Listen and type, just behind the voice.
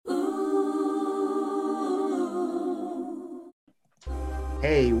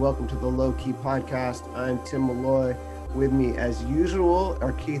Hey, welcome to the Low Key Podcast. I'm Tim Malloy. With me, as usual,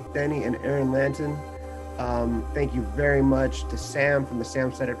 are Keith Denny and Aaron Lanton. Thank you very much to Sam from the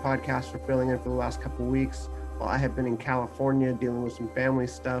Sam Said It podcast for filling in for the last couple of weeks while I have been in California dealing with some family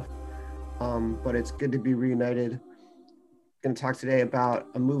stuff. But it's good to be reunited. Going to talk today about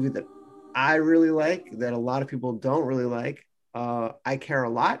a movie that I really like, that a lot of people don't really like. I Care a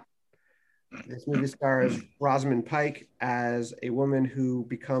Lot. This movie stars Rosamund Pike as a woman who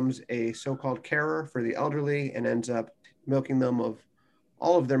becomes a so-called carer for the elderly and ends up milking them of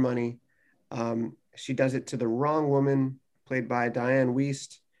all of their money. She does it to the wrong woman, played by Diane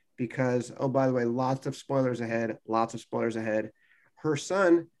Wiest, because, oh, by the way, lots of spoilers ahead. Her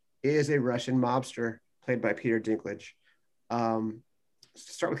son is a Russian mobster, played by Peter Dinklage. To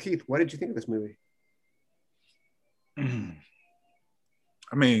start with Keith, what did you think of this movie?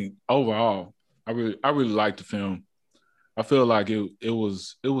 I mean, overall, I really liked the film. I feel like it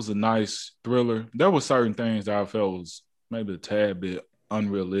was a nice thriller. There were certain things that I felt was maybe a tad bit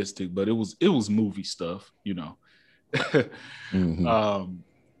unrealistic, but it was movie stuff, you know. But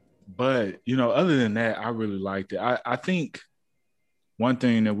other than that, I really liked it. I think one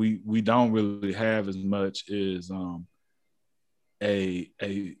thing that we don't really have as much is a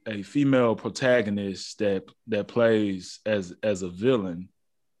female protagonist that plays as a villain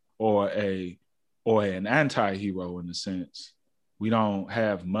or an anti-hero in a sense. We don't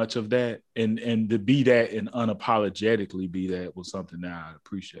have much of that. And to be that and unapologetically be that was something that I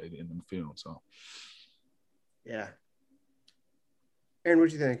appreciated in the film. So yeah. Aaron, what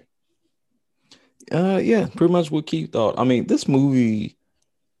do you think? Yeah, pretty much what Keith thought. I mean, this movie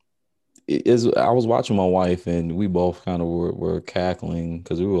is, I was watching my wife and we both kind of were cackling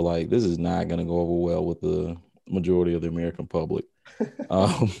because we were like, this is not going to go over well with the majority of the American public.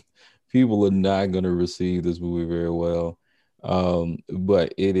 People are not going to receive this movie very well.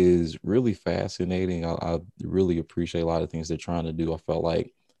 But it is really fascinating. I really appreciate a lot of things they're trying to do. I felt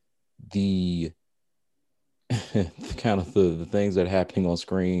like the kind of the things that are happening on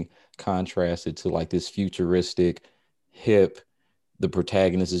screen contrasted to like this futuristic, hip, the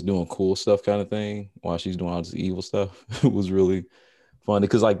protagonist is doing cool stuff kind of thing while she's doing all this evil stuff. It was really funny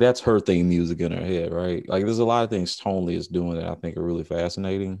because like that's her theme music in her head, right? Like there's a lot of things tonally is doing that I think are really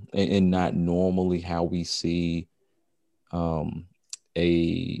fascinating and not normally how we see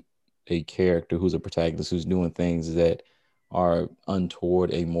a character who's a protagonist who's doing things that are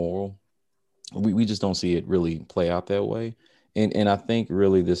untoward, amoral. We just don't see it really play out that way. And I think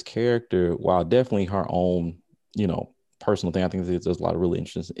really this character, while definitely her own, personal thing, I think there's a lot of really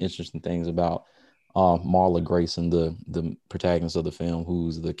interesting things about Marla Grayson, the protagonist of the film,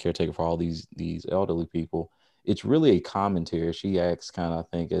 who's the caretaker for all these elderly people. It's really a commentary. She acts kind of,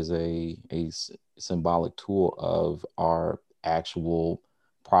 I think, as a symbolic tool of our actual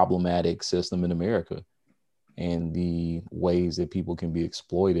problematic system in America and the ways that people can be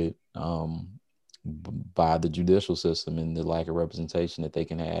exploited by the judicial system and the lack of representation that they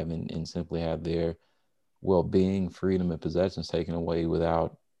can have and simply have their well-being, freedom, and possessions taken away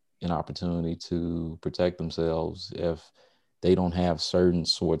without an opportunity to protect themselves if they don't have certain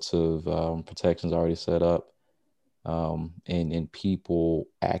sorts of protections already set up, and people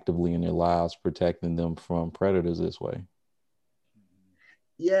actively in their lives protecting them from predators this way.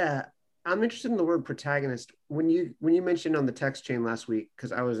 Yeah, I'm interested in the word protagonist. When you mentioned on the text chain last week,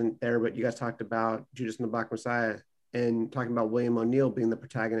 because I wasn't there, but you guys talked about Judas and the Black Messiah and talking about William O'Neill being the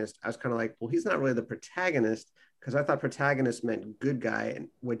protagonist, I was kind of like, well, he's not really the protagonist, because I thought protagonist meant good guy,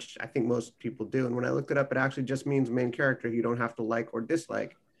 which I think most people do. And when I looked it up, it actually just means main character you don't have to like or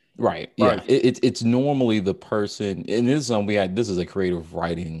dislike. Right. Yeah. Right. It's normally the person, and this is this is a creative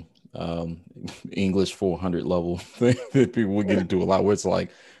writing English 400 level thing that people would get into a lot, where it's like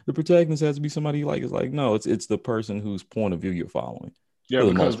the protagonist has to be somebody you like. It's like, no, it's the person whose point of view you're following.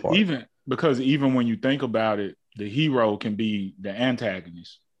 Yeah, because even when you think about it, the hero can be the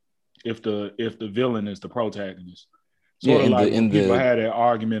antagonist if the villain is the protagonist. Sort of like when people had that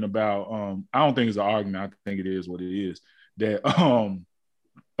argument about I don't think it's an argument, I think it is what it is, that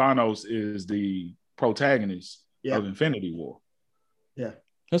Thanos is the protagonist of Infinity War. Yeah.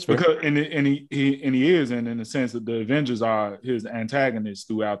 That's fair. Because and he is, and in the sense that the Avengers are his antagonists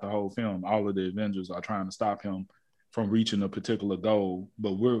throughout the whole film. All of the Avengers are trying to stop him from reaching a particular goal,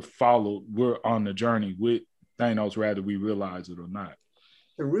 but we're on the journey with Thanos, whether we realize it or not.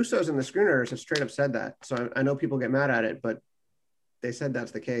 The Russos and the screenwriters have straight up said that. So I know people get mad at it, but they said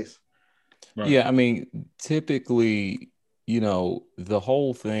that's the case. Right. Yeah, I mean, typically, the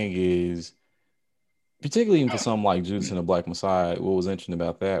whole thing is, particularly for something like Judas and the Black Messiah, what was interesting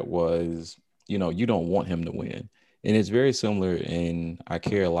about that was, you don't want him to win. And it's very similar in I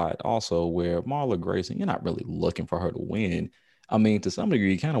Care a Lot also, where Marla Grayson, you're not really looking for her to win. I mean, to some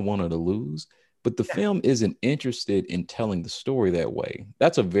degree, you kind of want her to lose, but the film isn't interested in telling the story that way.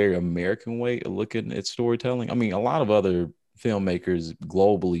 That's a very American way of looking at storytelling. I mean, a lot of other filmmakers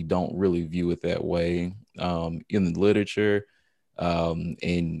globally don't really view it that way. In the literature,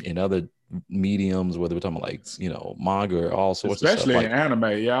 in other mediums, whether we're talking about like, manga or all sorts of stuff. Especially Like, in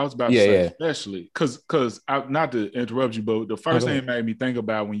anime. Yeah, I was about to say especially. Because not to interrupt you, but the first thing it made me think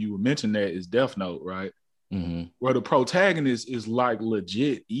about when you were mentioning that is Death Note, right? Mm-hmm. Where the protagonist is like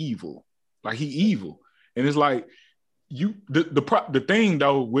legit evil. Like he evil. And it's like the thing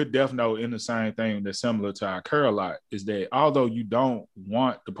though with Death Note, in the same thing that's similar to I Care a Lot, is that although you don't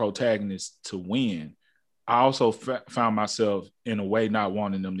want the protagonist to win, I also found myself in a way not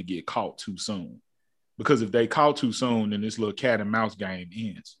wanting them to get caught too soon, because if they caught too soon, then this little cat and mouse game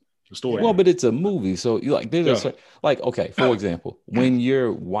ends. The story. Well, but it's a movie, so you like there's okay. For example, when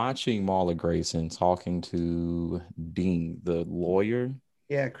you're watching Marla Grayson talking to Dean, the lawyer.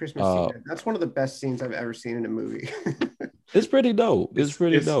 Yeah, Chris Messina. That's one of the best scenes I've ever seen in a movie. It's pretty dope. It's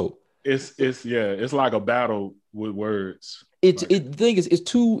pretty dope. It's like a battle with words. The thing is,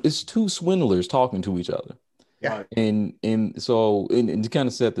 it's two swindlers talking to each other. Yeah. And to kind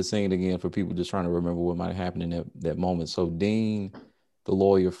of set the scene again for people just trying to remember what might happen in that moment. So Dean, the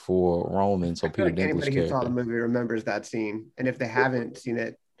lawyer for Roman, so Peter Dinklage anybody who saw the character, movie remembers that scene. And if they haven't seen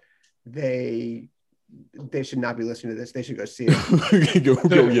it, they should not be listening to this. They should go see it. go rewatch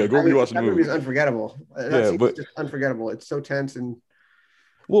the movie. That movie is unforgettable. That scene is just unforgettable. It's so tense and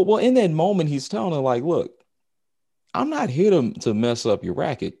well, in that moment, he's telling her like, "Look, I'm not here to mess up your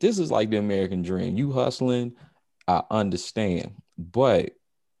racket. This is like the American dream. You hustling, I understand, but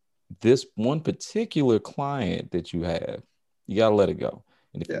this one particular client that you have, you gotta let it go.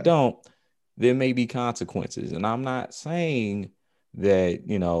 And if you don't, there may be consequences. And I'm not saying that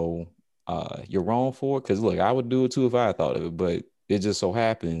you're wrong for it, because look, I would do it too if I thought of it, but it just so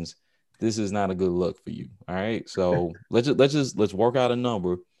happens this is not a good look for you. All right, so let's work out a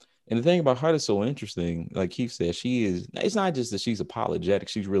number. And the thing about her that's so interesting, like Keith said, it's not just that she's apologetic,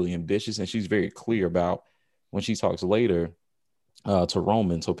 she's really ambitious, and she's very clear about when she talks later to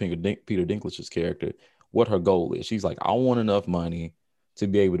Roman, so Peter Dinklage's character, what her goal is. She's like, I want enough money to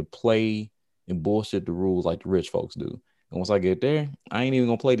be able to play and bullshit the rules like the rich folks do. And once I get there, I ain't even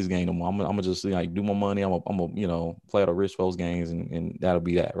gonna play this game no more. I'm gonna just like do my money. I'm gonna play all the rich folks games, and that'll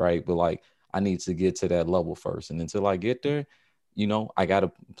be that, right? But like, I need to get to that level first, and until I get there, I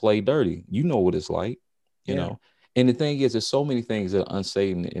gotta play dirty. You know what it's like, you know. And the thing is, there's so many things that are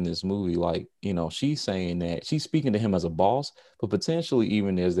unsaid in this movie. Like, she's saying that she's speaking to him as a boss, but potentially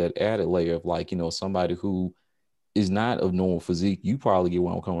even there's that added layer of like, somebody who is not of normal physique. You probably get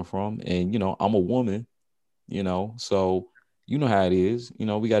where I'm coming from, and I'm a woman. So you know how it is.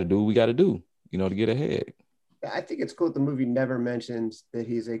 We got to do what we got to do, to get ahead. I think it's cool that the movie never mentions that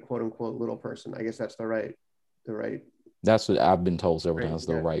he's a quote unquote little person. I guess that's the right. That's what I've been told several times.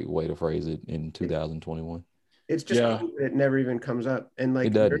 The right way to phrase it in 2021. It's just cool that it never even comes up, and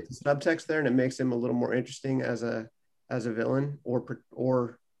like there's the subtext there, and it makes him a little more interesting as a villain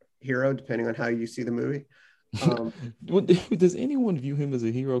or hero, depending on how you see the movie. Does anyone view him as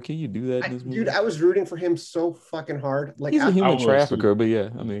a hero? Can you do that in this movie? Dude, I was rooting for him so fucking hard. Like, he's a human trafficker, but yeah,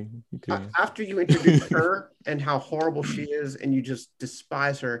 I mean, after you introduce her and how horrible she is, and you just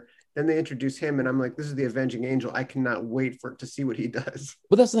despise her, then they introduce him, and I'm like, this is the avenging angel. I cannot wait to see what he does.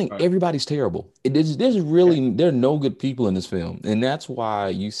 But that's the thing. Everybody's terrible. There are no good people in this film, and that's why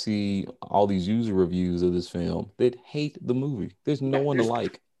you see all these user reviews of this film that hate the movie. There's no one to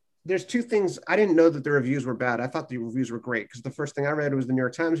like. There's two things. I didn't know that the reviews were bad. I thought the reviews were great, because the first thing I read was the New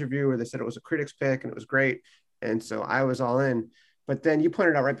York Times review where they said it was a critic's pick and it was great. And so I was all in. But then you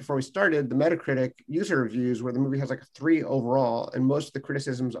pointed out right before we started, the Metacritic user reviews where the movie has like a 3 overall. And most of the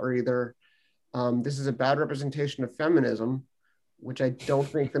criticisms are either this is a bad representation of feminism, which I don't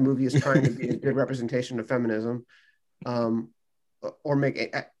think the movie is trying to be a good representation of feminism. Or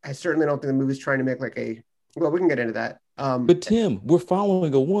I certainly don't think the movie's trying to make like well, we can get into that. But Tim, we're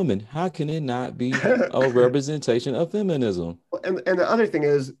following a woman. How can it not be a representation of feminism? And the other thing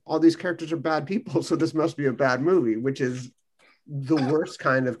is, all these characters are bad people, so this must be a bad movie, which is the worst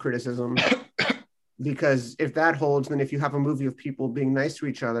kind of criticism. Because if that holds, then if you have a movie of people being nice to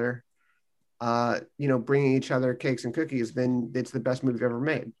each other, bringing each other cakes and cookies, then it's the best movie ever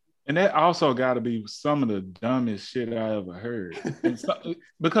made. And that also got to be some of the dumbest shit I ever heard.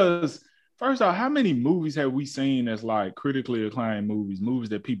 Because first off, how many movies have we seen that's like critically acclaimed movies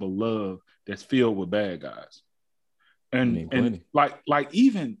that people love, that's filled with bad guys? And like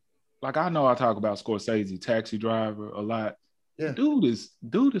even like I know I talk about Scorsese, Taxi Driver a lot. Yeah. Dude is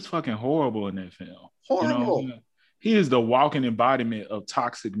fucking horrible in that film. Horrible. You know, he is the walking embodiment of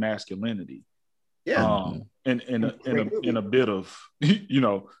toxic masculinity. Yeah. In a bit of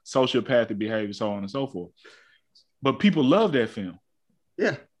sociopathic behavior, so on and so forth. But people love that film.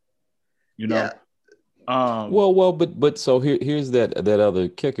 Yeah. You know. Yeah. But so here's that other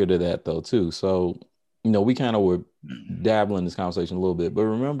kicker to that though too. So, we kind of were dabbling in this conversation a little bit, but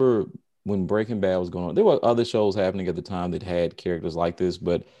remember when Breaking Bad was going on, there were other shows happening at the time that had characters like this,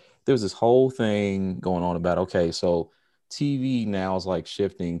 but there was this whole thing going on about, okay, so TV now is like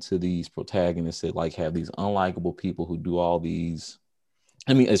shifting to these protagonists that like have these unlikable people who do all these,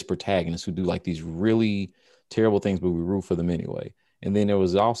 as protagonists who do like these really terrible things, but we root for them anyway. And then there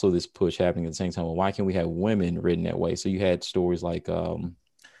was also this push happening at the same time. Well, why can't we have women written that way? So you had stories like, oh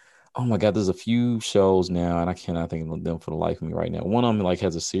my God, there's a few shows now, and I cannot think of them for the life of me right now. One of them like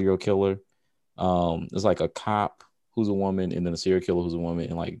has a serial killer. There's like a cop who's a woman, and then a serial killer who's a woman,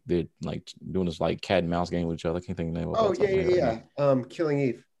 and like they're like doing this like cat and mouse game with each other. I can't think of the name of it. Yeah. Killing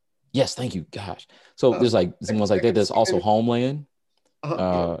Eve. Yes, thank you. Gosh. So there's like some ones like that. There's also Homeland.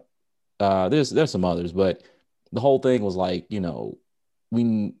 There's some others, but the whole thing was like,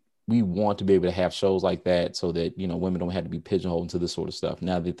 we want to be able to have shows like that so that, women don't have to be pigeonholed into this sort of stuff.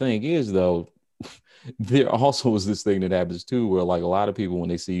 Now, the thing is, though, there also is this thing that happens, too, where like a lot of people, when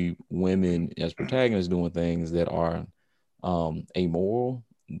they see women as protagonists doing things that are amoral,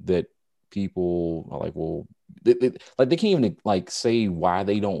 that people are like, well, they can't even like say why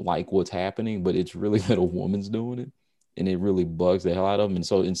they don't like what's happening, but it's really that a woman's doing it. And it really bugs the hell out of them. And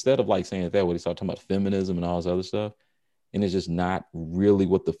so instead of like saying it that way, they start talking about feminism and all this other stuff. And it's just not really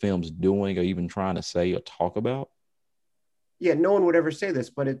what the film's doing or even trying to say or talk about. Yeah, no one would ever say this,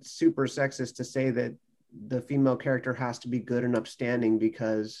 but it's super sexist to say that the female character has to be good and upstanding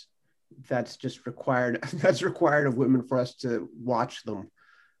because that's just required. That's required of women for us to watch them.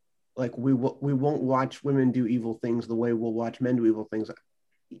 Like we won't watch women do evil things the way we'll watch men do evil things.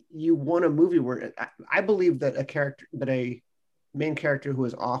 You want a movie where I believe that a main character who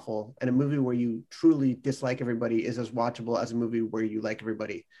is awful and a movie where you truly dislike everybody is as watchable as a movie where you like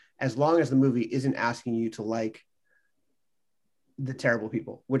everybody, as long as the movie isn't asking you to like the terrible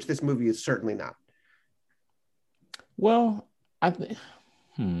people, which this movie is certainly not. Well, I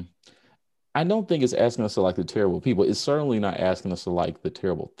don't think it's asking us to like the terrible people. It's certainly not asking us to like the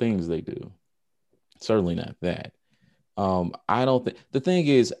terrible things they do. Certainly not that. I don't think the thing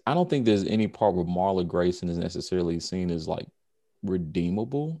is, I don't think there's any part where Marla Grayson is necessarily seen as like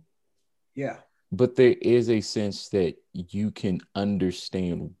redeemable. Yeah. But there is a sense that you can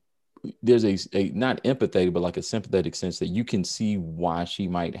understand. There's a not empathetic, but like a sympathetic sense that you can see why she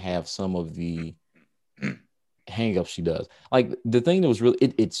might have some of the hang-ups she does. Like the thing that was really,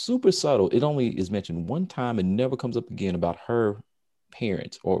 it's super subtle. It only is mentioned one time and never comes up again about her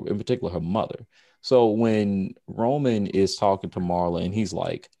parents, or in particular her mother. So when Roman is talking to Marla and he's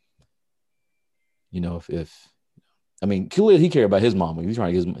like, clearly he cared about his mama. He's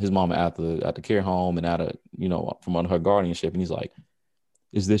trying to get his mama out the care home and out of, from under her guardianship. And he's like,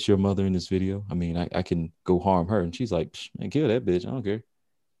 is this your mother in this video? I mean, I can go harm her. And she's like, man, kill that bitch. I don't care.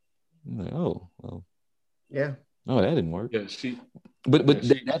 I'm like, oh, well. Yeah. No, that didn't work. Yeah,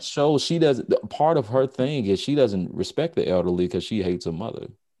 that shows she doesn't. Part of her thing is she doesn't respect the elderly because she hates her mother.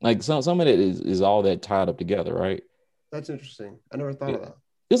 Like some of it is all that tied up together, right? That's interesting. I never thought of that.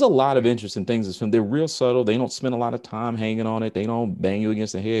 There's a lot of interesting things in this film. They're real subtle. They don't spend a lot of time hanging on it. They don't bang you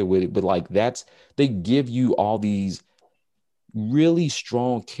against the head with it. But like they give you all these really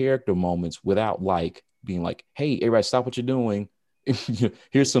strong character moments without like being like, hey, everybody stop what you're doing.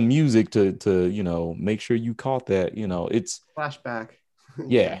 Here's some music to make sure you caught that. It's flashback.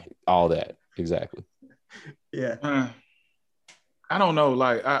 Yeah, all that. Exactly. Yeah. I don't know.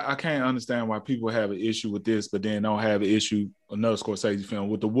 Like, I can't understand why people have an issue with this, but then don't have an issue, another Scorsese film,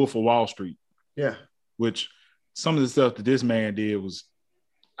 with The Wolf of Wall Street. Yeah. Which some of the stuff that this man did was,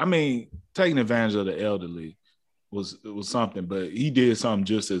 taking advantage of the elderly was something, but he did something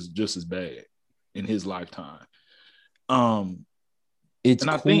just as bad in his lifetime. It's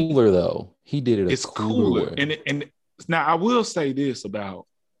cooler though. He did it. It's cooler. And now I will say this about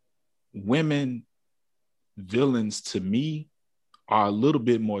women villains to me are a little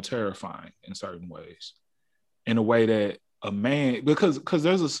bit more terrifying in certain ways, in a way that a man, because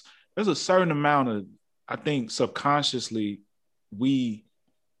there's a certain amount of, I think subconsciously we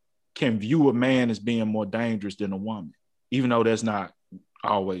can view a man as being more dangerous than a woman, even though that's not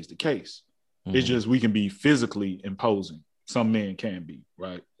always the case. Mm-hmm. It's just we can be physically imposing. Some men can be,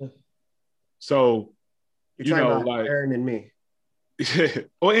 right? So you're talking about like Aaron and me.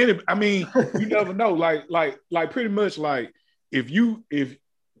 Or I mean, you never know. Like pretty much like if you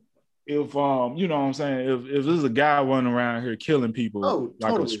know what I'm saying, if there's a guy running around here killing people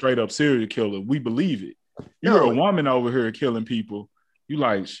like totally. a straight up serial killer, we believe it. You hear No. a woman over here killing people, you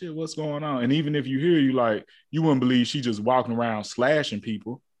like, shit, what's going on? And even if you hear, you like, you wouldn't believe she just walking around slashing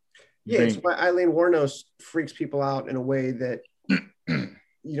people. It's why Eileen Wuornos freaks people out in a way that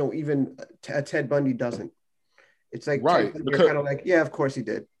even Ted Bundy doesn't. It's like right, you're kind of like, yeah, of course he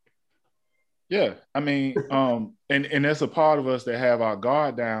did. Yeah, I mean, and that's a part of us that have our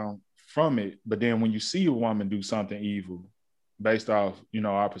guard down from it. But then when you see a woman do something evil, based off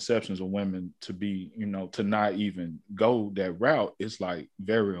our perceptions of women to be to not even go that route, it's like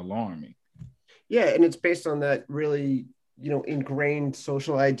very alarming. Yeah, and it's based on that really ingrained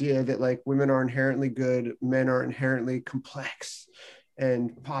social idea that like women are inherently good, men are inherently complex,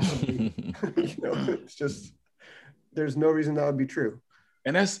 and possibly it's just there's no reason that would be true.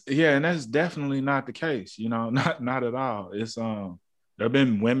 And that's definitely not the case, not at all. It's there have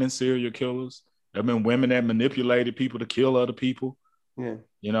been women serial killers. There have been women that manipulated people to kill other people. Yeah.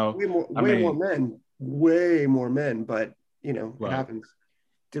 Way more men, but it happens.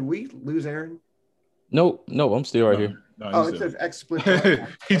 Did we lose Aaron? No, I'm still right here. No, it says expletive.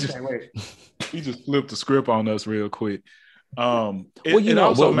 He just flipped the script on us real quick. I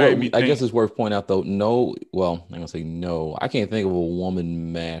guess it's worth pointing out though. No, well, I'm gonna say no. I can't think of a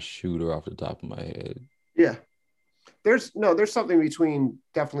woman mass shooter off the top of my head. Yeah, there's something between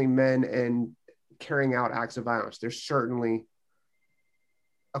definitely men and carrying out acts of violence. There's certainly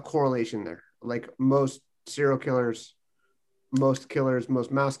a correlation there. Like most serial killers, most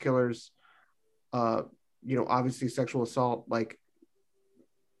mass killers, obviously sexual assault, like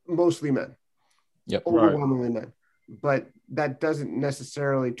mostly men. Yep, overwhelmingly men. But that doesn't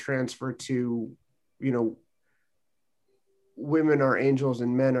necessarily transfer to, women are angels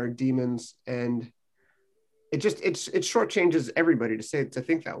and men are demons, and it shortchanges everybody to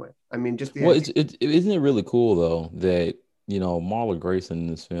think that way. I mean, just isn't it really cool though that Marla Grayson in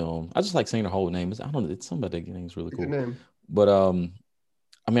this film? I just like saying her whole name. It's somebody that name is really cool. Good name. But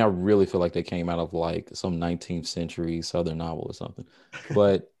I mean, I really feel like they came out of like some 19th century Southern novel or something.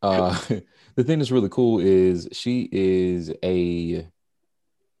 But the thing that's really cool is she's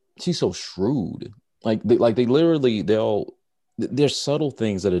so shrewd. There's subtle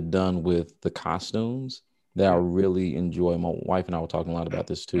things that are done with the costumes that I really enjoy. My wife and I were talking a lot about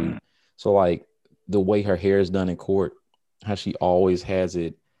this too. So like the way her hair is done in court, how she always has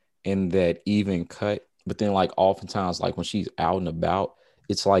it in that even cut, but then like oftentimes like when she's out and about,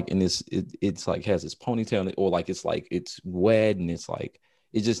 it's like in this, it's like has this ponytail or like it's wet and it's like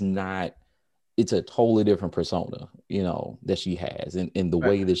it's just not. It's a totally different persona, that she has, and the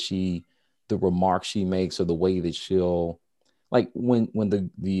way that the remarks she makes, or the way that she'll like when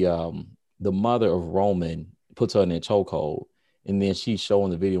the mother of Roman puts her in a chokehold, and then she's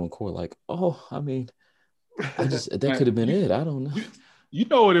showing the video in court, like, oh, I mean, that could have been it. I don't know. You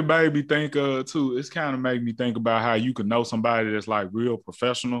know what it made me think of too? It's kind of made me think about how you could know somebody that's like real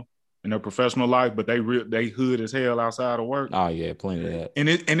professional in their professional life, but they hood as hell outside of work. Oh yeah, plenty of that.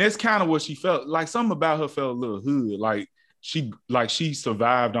 And that's kind of what she felt like. Something about her felt a little hood, like she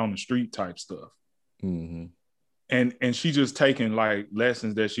survived on the street type stuff. Mm-hmm. And she just taking like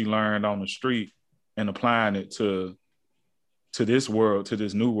lessons that she learned on the street and applying it to this world, to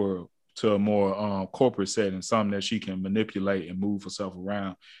this new world, to a more corporate setting, something that she can manipulate and move herself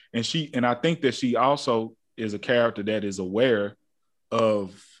around. And I think that she also is a character that is aware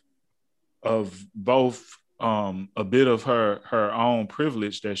of both a bit of her own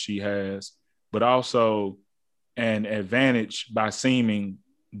privilege that she has, but also an advantage by seeming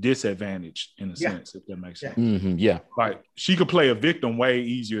disadvantaged in a sense, if that makes sense. Mm-hmm, yeah. Like she could play a victim way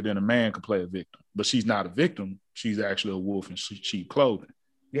easier than a man could play a victim, but she's not a victim. She's actually a wolf in sheep clothing.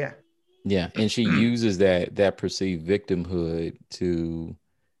 Yeah. Yeah. And she uses that perceived victimhood to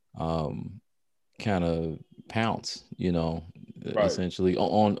kind of pounce, right, essentially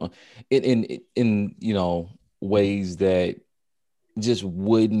on in ways that just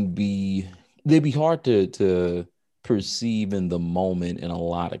they'd be hard to perceive in the moment in a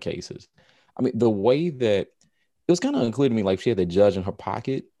lot of cases. I mean, the way that it was kind of unclear to me, like she had the judge in her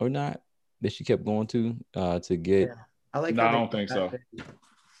pocket or not, that she kept going to get. Yeah. I don't think so.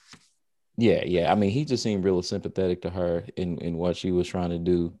 Yeah. I mean, he just seemed really sympathetic to her in what she was trying to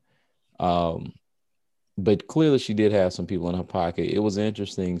do. But clearly she did have some people in her pocket. It was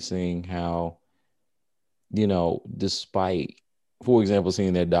interesting seeing how, despite, for example,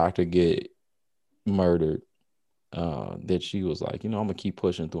 seeing that doctor get murdered, that she was like, I'm gonna keep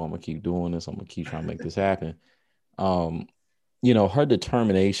pushing through. I'm gonna keep doing this. I'm gonna keep trying to make this happen. her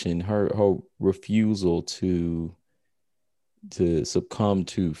determination, her refusal to succumb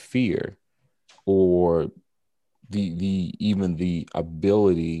to fear, or even the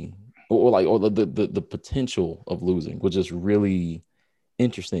ability, or the potential of losing, which is really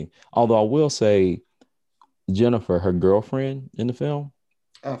interesting. Although I will say, Jennifer, her girlfriend in the film.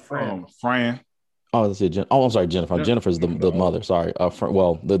 Fran. Oh, that's it. I'm sorry, Jennifer. Yeah. Jennifer's the mother. Sorry.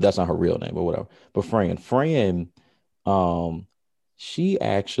 That's not her real name, but whatever. But Fran, she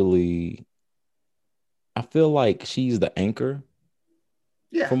actually, I feel like she's the anchor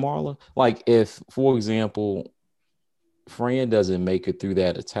for Marla. Like, if, for example, Fran doesn't make it through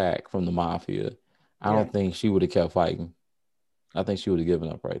that attack from the mafia, I don't think she would have kept fighting. I think she would have given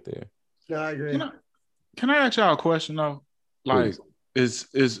up right there. No, I agree. Can I ask y'all a question though? Like, Please.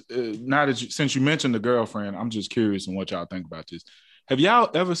 is now that since you mentioned the girlfriend, I'm just curious on what y'all think about this. Have y'all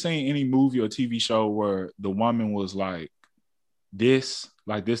ever seen any movie or TV show where the woman was like this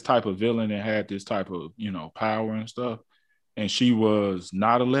type of villain and had this type of, power and stuff, and she was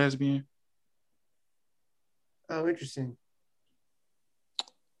not a lesbian? Oh, interesting.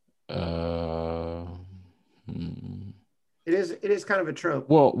 It is kind of a trope.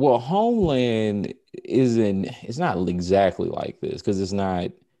 Well, Homeland it's not exactly like this, because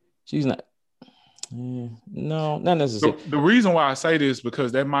she's not. No, not necessarily. The reason why I say this,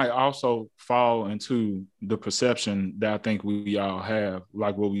 because that might also fall into the perception that I think we all have,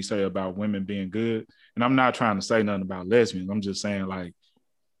 like what we say about women being good. And I'm not trying to say nothing about lesbians. I'm just saying, like,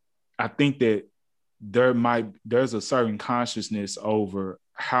 I think that there's a certain consciousness over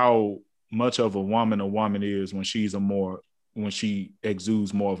how much of a woman is when she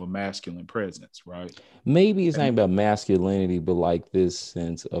exudes more of a masculine presence, right? Maybe it's not about masculinity, but like this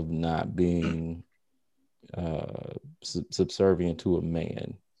sense of not being subservient to a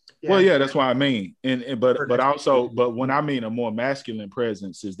man. Yeah. Well, yeah, that's what I mean. But when I mean a more masculine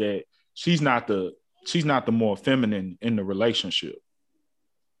presence, is that she's not the more feminine in the relationship.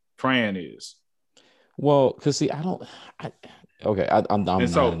 Fran is. Well, because see, I'm not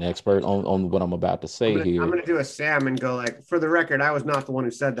an expert on what I'm about to say here. I'm gonna do a Sam and go like, for the record, I was not the one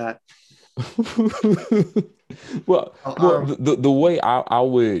who said that. well, the way I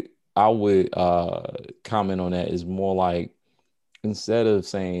would comment on that is more like, instead of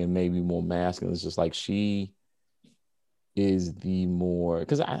saying maybe more masculine, it's just like she is the more,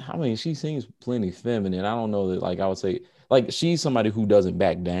 because I mean, she seems plenty feminine. I don't know that, like, I would say, like, she's somebody who doesn't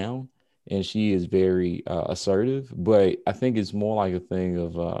back down, and she is very assertive. But I think it's more like a thing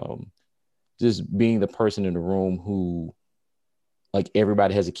of just being the person in the room who, like,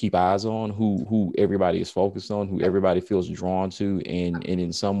 everybody has to keep eyes on, who everybody is focused on, who everybody feels drawn to, and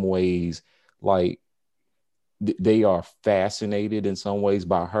in some ways, like, they are fascinated in some ways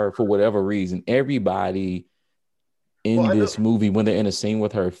by her for whatever reason. Everybody in this movie, when they're in a scene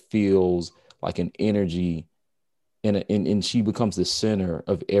with her, feels like an energy, and she becomes the center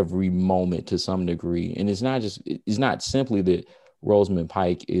of every moment to some degree. And it's not simply that Rosamund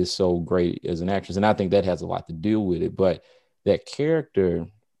Pike is so great as an actress, and I think that has a lot to do with it, but that character,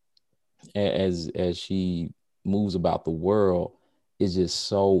 as she moves about the world, is just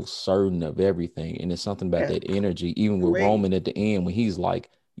so certain of everything. And it's something about that energy, even with Roman at the end, when he's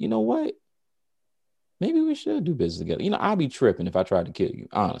like, you know what? Maybe we should do business together. I'd be tripping if I tried to kill you.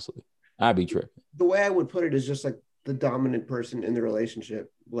 Honestly, I'd be tripping. The way I would put it is just like the dominant person in the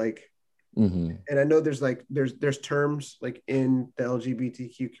relationship. Like, and I know there's terms like in the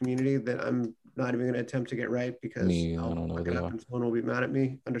LGBTQ community that I'm not even going to attempt to get right, because I don't know. Someone will be mad at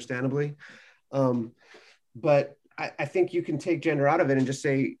me, understandably. But I think you can take gender out of it and just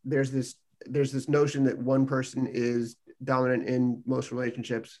say there's this notion that one person is dominant in most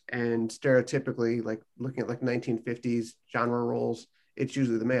relationships, and stereotypically, like looking at like 1950s genre roles, it's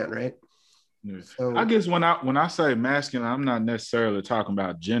usually the man, right? Yes. So, I guess when I say masculine, I'm not necessarily talking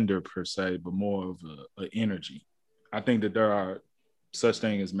about gender per se, but more of a energy. I think that there are such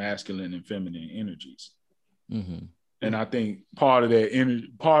things as masculine and feminine energies, and I think part of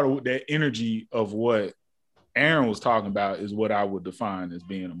that energy of what Aaron was talking about is what I would define as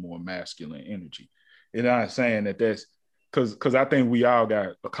being a more masculine energy. And I'm saying that's because I think we all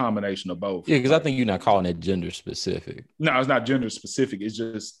got a combination of both. Yeah, because I think you're not calling it gender specific. No, it's not gender specific. It's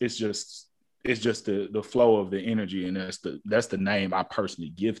just the flow of the energy, and that's the name I personally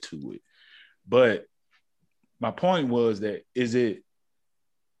give to it. But my point was that, is it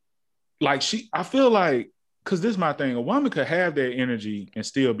like I feel like, because this is my thing, a woman could have that energy and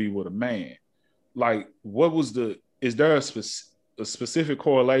still be with a man. Like, is there a specific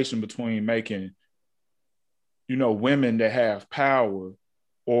correlation between making, women that have power,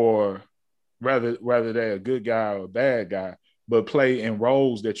 or rather they're a good guy or a bad guy, but play in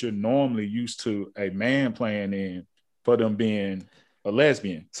roles that you're normally used to a man playing in for them being a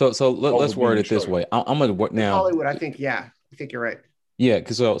lesbian. So let's word it this way. I'm gonna work now. Hollywood, I think you're right. Yeah,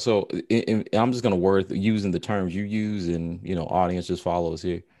 because I'm just gonna word using the terms you use, and audience just follows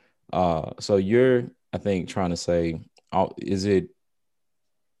here. So you're, I think, trying to say, is it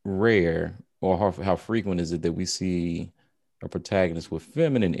rare or how frequent is it that we see a protagonist with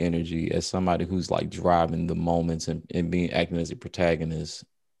feminine energy as somebody who's like driving the moments and being acting as a protagonist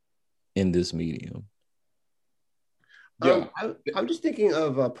in this medium? Yeah, I'm just thinking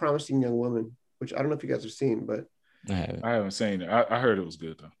of Promising Young Woman, which I don't know if you guys have seen, but I haven't seen it. I heard it was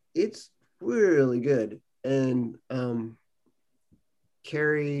good though. It's really good. And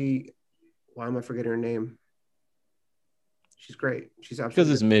Carrie, why am I forgetting her name? She's great. She's absolutely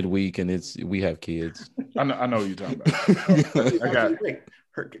because it's midweek and we have kids. I know what you're talking about. I got great.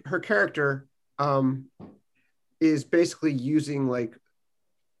 Her character is basically using like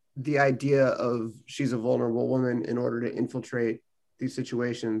the idea of she's a vulnerable woman in order to infiltrate these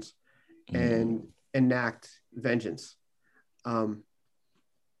situations and enact vengeance.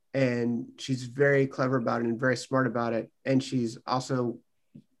 And she's very clever about it and very smart about it. And she's also,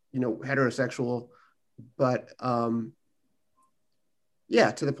 heterosexual, but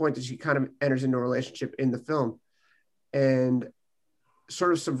to the point that she kind of enters into a relationship in the film and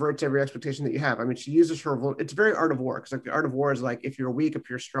sort of subverts every expectation that you have. I mean, she uses it's very Art of War, because like the Art of War is like, if you're weak,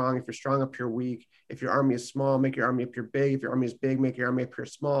 appear strong. If you're strong, appear weak. If your army is small, make your army appear big. If your army is big, make your army appear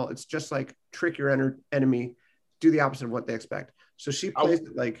small. It's just like trick your enemy, do the opposite of what they expect. So she plays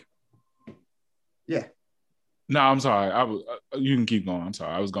it like, yeah. No, I'm sorry. You can keep going. I'm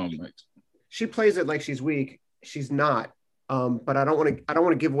sorry. I was going next. She plays it like she's weak. She's not. But I don't want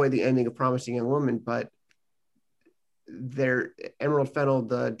to give away the ending of Promising Young Woman, but Emerald Fennell,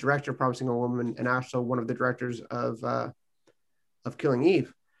 the director of Promising Young Woman, and also one of the directors of Killing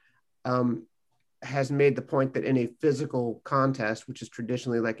Eve, has made the point that in a physical contest, which is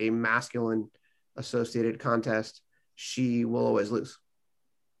traditionally like a masculine associated contest, she will always lose.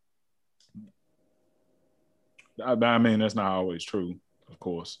 I mean, that's not always true, of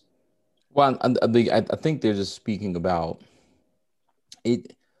course. Well, I think they're just speaking about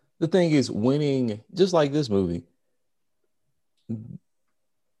it. The thing is, winning, just like this movie,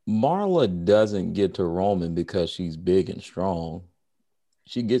 Marla doesn't get to Roman because she's big and strong.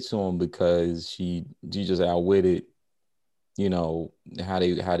 She gets to him because she just outwitted, how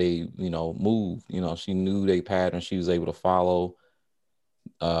they move. She knew their pattern. She was able to follow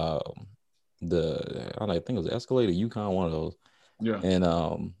I think it was Escalator, Yukon, one of those. Yeah.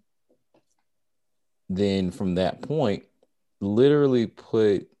 And then from that point, literally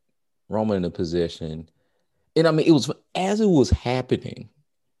put Roman in a position. And I mean, it was as it was happening,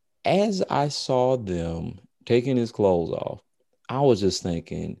 as I saw them taking his clothes off, I was just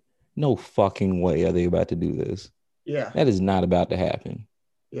thinking, no fucking way are they about to do this. Yeah. That is not about to happen.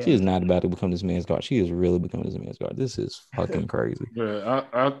 Yeah. She is not about to become this man's guard. She is really becoming this man's guard. This is fucking crazy. Yeah,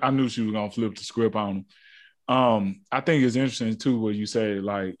 I knew she was gonna flip the script on him. I think it's interesting too what you say,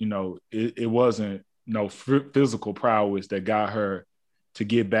 like, it wasn't no physical prowess that got her to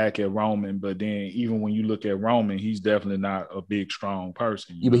get back at Roman, but then even when you look at Roman, he's definitely not a big, strong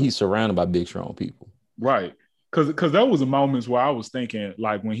person. Yeah, but he's surrounded by big, strong people. Right. Because there was a moments where I was thinking,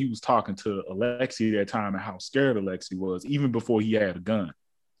 like when he was talking to Alexi that time and how scared Alexi was, even before he had a gun,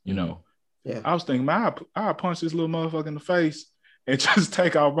 Yeah. I was thinking, man, I'll punch this little motherfucker in the face and just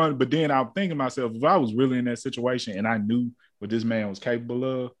take off running. But then I'm thinking to myself, if I was really in that situation and I knew what this man was capable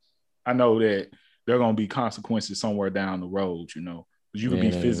of, I know that there are going to be consequences somewhere down the road, because you can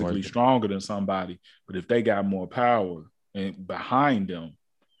be physically stronger than somebody, but if they got more power and behind them,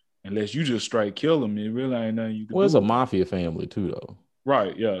 unless you just straight kill them, it really ain't nothing you can do. Well, it's a mafia family too, though.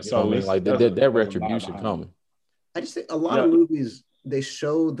 Right, yeah. So like that retribution coming. I just think a lot of movies, they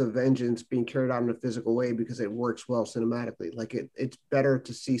show the vengeance being carried out in a physical way because it works well cinematically. Like it's better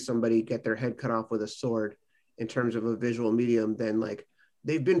to see somebody get their head cut off with a sword in terms of a visual medium than like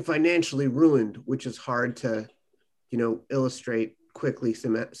they've been financially ruined, which is hard to, illustrate quickly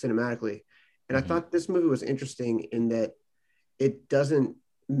cinematically. And I thought this movie was interesting in that it doesn't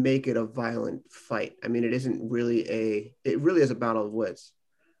make it a violent fight. I mean, it really is a battle of wits,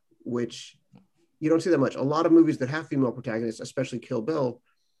 which you don't see that much. A lot of movies that have female protagonists, especially Kill Bill,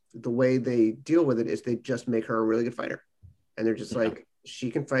 the way they deal with it is they just make her a really good fighter. And they're just like,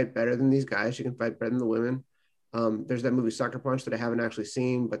 she can fight better than these guys. She can fight better than the women. There's that movie Sucker Punch that I haven't actually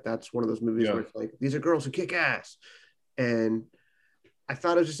seen, but that's one of those movies where it's like, these are girls who kick ass. And I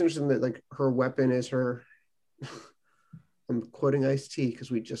thought it was just interesting that like her weapon is her, I'm quoting Ice-T because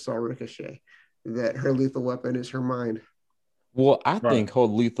we just saw Ricochet, that her lethal weapon is her mind. Well, I Right. think her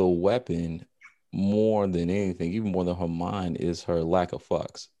lethal weapon, more than anything, even more than her mind, is her lack of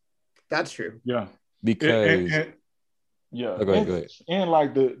fucks. That's true. Yeah. Because And yeah, oh, go ahead, go ahead. and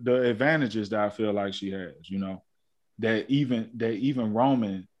like the advantages that I feel like she has, you know, that even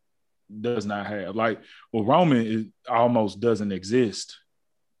Roman does not have. Like, well, Roman almost doesn't exist.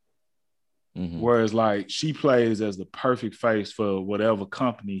 Mm-hmm. Whereas, like, she plays as the perfect face for whatever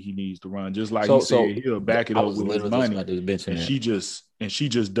company he needs to run. Just like he So, said, so he'll back it I up was with his literally just money, about to mention and that. she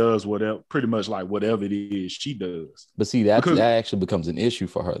just does whatever, pretty much like whatever it is she does. But see, that Because actually becomes an issue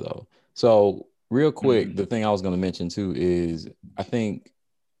for her though. So, real quick, the thing I was going to mention too is I think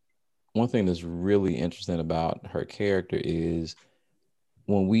one thing that's really interesting about her character is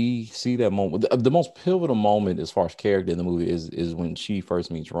when we see that moment, the most pivotal moment as far as character in the movie is when she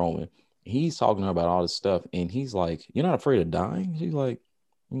first meets Roman. He's talking to her about all this stuff, and he's like, "You're not afraid of dying?" She's like,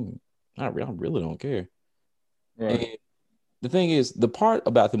 I really don't care." right, And the thing is, the part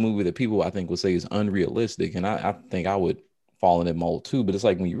about the movie that people I think would say is unrealistic, and I think I would fall in that mold too. But it's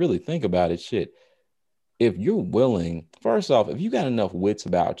like when you really think about it, shit. If you're willing, first off, if you got enough wits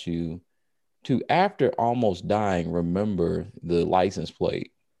about you to, after almost dying, remember the license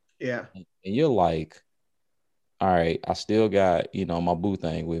plate, Yeah. and you're like, all right, I still got, my boo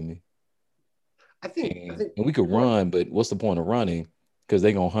thing with me. I And, think and we could what run, but what's the point of running? Because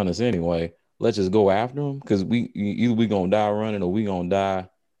they're gonna hunt us anyway. Let's just go after them because either we gonna die running or we gonna die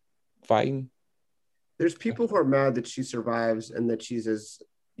fighting. there's people who are mad that she survives and that she's as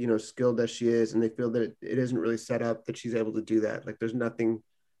skilled as she is, and they feel that it isn't really set up that she's able to do that. Like there's nothing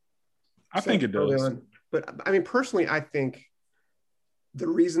I set think up it early does. on. But I mean, personally, I think the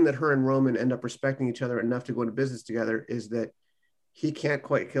reason that her and Roman end up respecting each other enough to go into business together is that he can't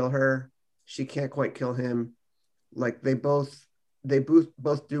quite kill her, she can't quite kill him. Like they both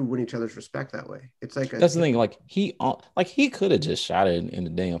do win each other's respect that way. It's like a That's the thing. Like he could have just shot it in the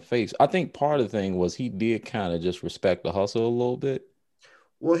damn face. I think part of the thing was he did kind of just respect the hustle a little bit.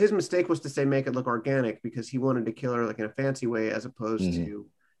 well, his mistake was to say make it look organic because he wanted to kill her like in a fancy way as opposed Mhm. to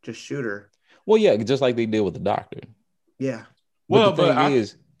just shoot her. Well, yeah, just like they did with the doctor. Yeah. But the Well, but thing I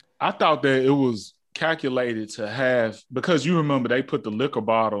is, I thought that it was calculated to have, because you remember they put the liquor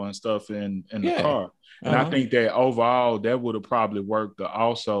bottle and stuff in the yeah, car, and I uh-huh. think that overall that would have probably worked to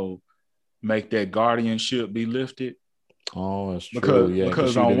also make that guardianship be lifted, Oh, it's true. because Yeah, because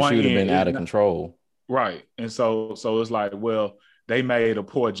because she would on have one she would have end been it's out of not control. right, and so it's like, well, they made a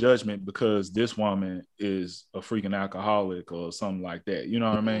poor judgment because this woman is a freaking alcoholic or something like that, you know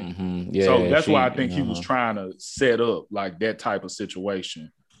what I mean? So Yeah, that's why I think he was uh-huh. trying to set up like that type of situation.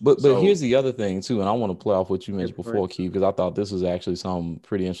 But So here's the other thing too, and I want to play off what you mentioned Good point. before, Keith, because I thought this was actually something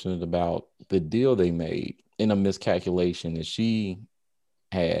pretty interesting about the deal they made in a miscalculation that she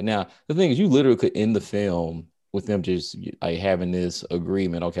had. Now, the thing is, you literally could end the film with them just like having this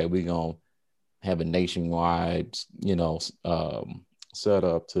agreement. Okay, we're gonna have a nationwide,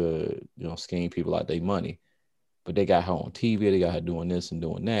 setup to scheme people out their money. But they got her on TV, they got her doing this and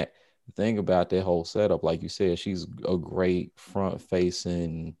doing that. The thing about that whole setup, like you said, she's a great front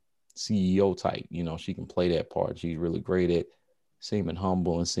facing CEO type. She can play that part. She's really great at seeming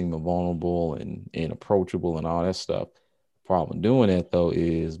humble and seeming vulnerable and approachable and all that stuff. Problem doing that though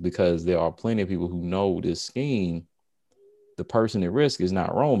is because there are plenty of people who know this scheme, the person at risk is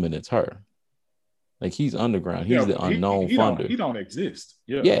not Roman, it's her. Like he's underground. He's yeah, the he unknown he don't he funder. don't exist.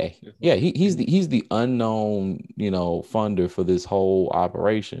 Yeah. Yeah. Yeah. He's the unknown, funder for this whole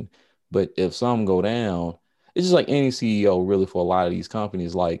operation. But if some go down, it's just like any CEO really for a lot of these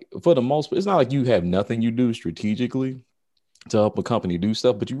companies. Like for the most, it's not like you have nothing you do strategically to help a company do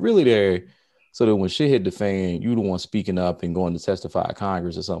stuff, but you really there so that when shit hit the fan, you the one speaking up and going to testify at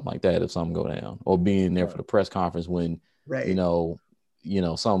Congress or something like that if something go down, or being there for Right. the press conference when you Right. know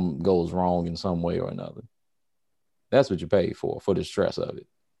something goes wrong in some way or another. That's what you pay for the stress of it.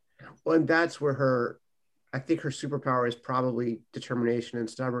 Well, and that's where I think her superpower is probably determination and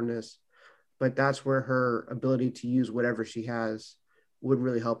stubbornness, but that's where her ability to use whatever she has would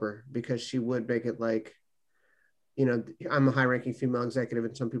really help her because she would make it like, I'm a high ranking female executive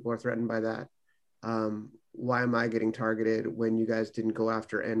and some people are threatened by that. Why am I getting targeted when you guys didn't go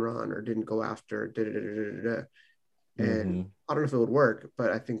after Enron or didn't go after da da da da da? And Mm-hmm. I don't know if it would work,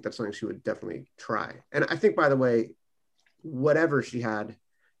 but I think that's something she would definitely try. And I think, by the way, whatever she had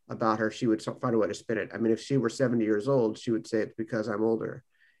about her, she would find a way to spin it. I mean, if she were 70 years old, she would say it's because I'm older.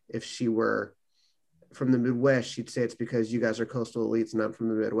 If she were from the Midwest, she'd say it's because you guys are coastal elites and I'm from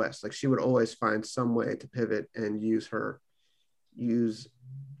the Midwest. Like she would always find some way to pivot and use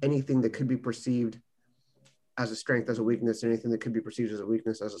anything that could be perceived as a strength as a weakness, anything that could be perceived as a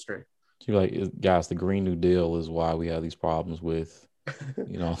weakness as a strength. You're like, guys, the Green New Deal is why we have these problems with,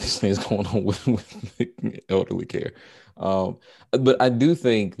 these things going on with elderly care. But I do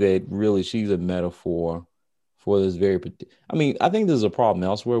think that really she's a metaphor for this I mean, I think there's a problem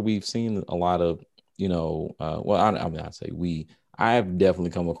elsewhere. We've seen a lot of, I mean, I say we, I have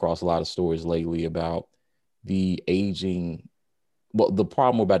definitely come across a lot of stories lately about the aging, the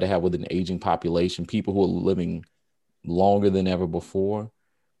problem we're about to have with an aging population, people who are living longer than ever before,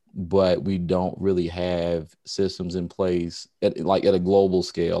 but we don't really have systems in place at a global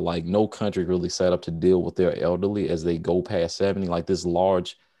scale. Like no country really set up to deal with their elderly as they go past 70. Like this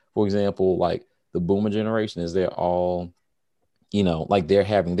large, for example, like the boomer generation is they're all, like they're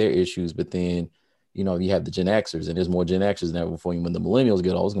having their issues, but then, you have the Gen Xers and there's more Gen Xers than ever before. When the millennials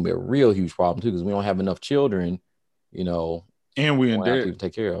get old, it's gonna be a real huge problem too, because we don't have enough children, and we in debt. people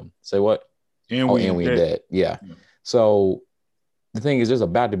take care of them. Say what? And we in debt. Yeah. So the thing is, there's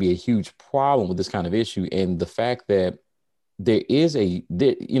about to be a huge problem with this kind of issue. And the fact that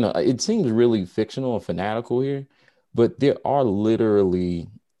it seems really fictional and fanatical here, but there are literally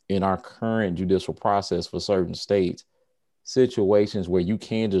in our current judicial process for certain states, situations where you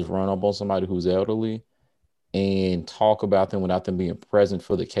can just run up on somebody who's elderly and talk about them without them being present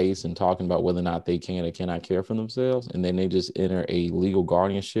for the case and talking about whether or not they can or cannot care for themselves. And then they just enter a legal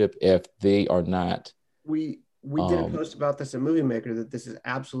guardianship if they are not. We did a post about this in Movie Maker that this is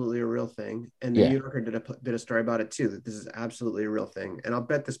absolutely a real thing, and the New Yorker did a story about it too, that this is absolutely a real thing. And I'll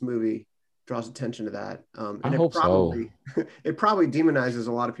bet this movie draws attention to that. And I hope so. It probably demonizes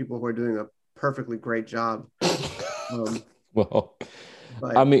a lot of people who are doing a perfectly great job.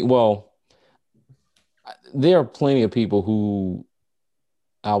 There are plenty of people who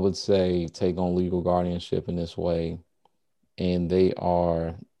I would say take on legal guardianship in this way, and they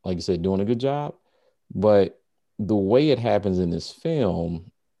are, like you said, doing a good job. But the way it happens in this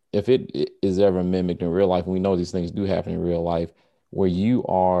film, if it is ever mimicked in real life, and we know these things do happen in real life, where you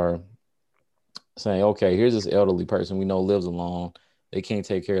are saying, okay, here's this elderly person we know lives alone, they can't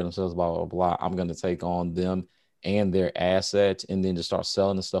take care of themselves, blah, blah, blah. I'm going to take on them and their assets and then just start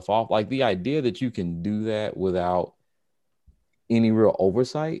selling the stuff off. Like the idea that you can do that without any real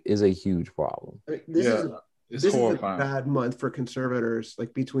oversight is a huge problem. I mean, this is a bad month for conservators,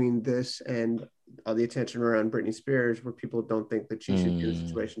 like between this and the attention around Britney Spears, where people don't think that she should be in the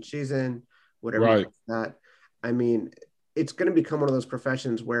situation she's in, whatever like that. I mean, it's going to become one of those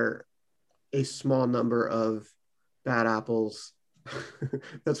professions where a small number of bad apples,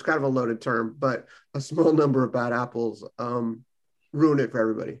 that's kind of a loaded term, but a small number of bad apples ruin it for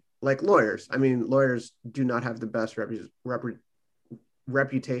everybody. Like lawyers. I mean, lawyers do not have the best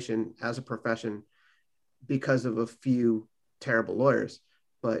reputation as a profession because of a few terrible lawyers.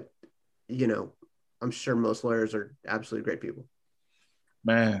 But, I'm sure most lawyers are absolutely great people.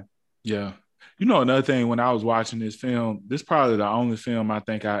 Man, yeah. Another thing, when I was watching this film, this is probably the only film I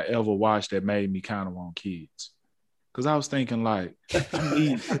think I ever watched that made me kind of want kids. Because I was thinking, like,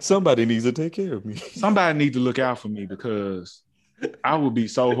 somebody needs to take care of me. Somebody needs to look out for me, because I would be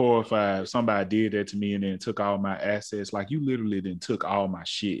so horrified if somebody did that to me and then took all my assets. Like, you literally then took all my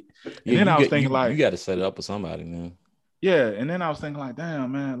shit. And then I was thinking, you got to set it up with somebody, man. Yeah, and then I was thinking, like,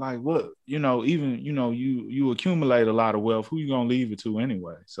 damn, man, like, what, even, you accumulate a lot of wealth. Who you gonna leave it to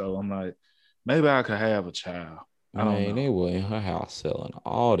anyway? So I'm like, maybe I could have a child. I don't know. They were in her house selling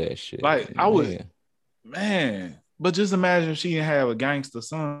all that shit. Like, man. But just imagine if she didn't have a gangster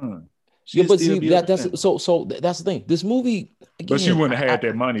son. But see, that's the thing. This movie, again, but she wouldn't have had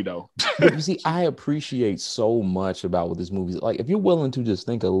that money though. But you see, I appreciate so much about what this movie is like. If you're willing to just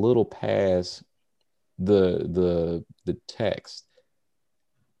think a little past the text,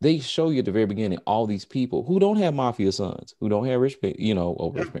 they show you at the very beginning all these people who don't have mafia sons, who don't have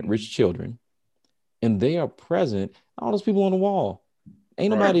rich children, and they are present. All those people on the wall.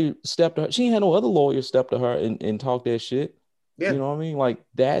 Ain't nobody stepped to her. She ain't had no other lawyer step to her and talk that shit. Yeah. You know what I mean? Like,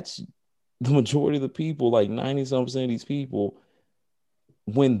 that's the majority of the people, like 90-some% of these people,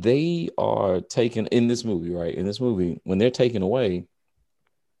 when they are taken in this movie, right? In this movie, when they're taken away,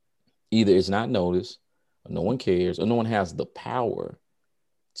 either it's not noticed, or no one cares, or no one has the power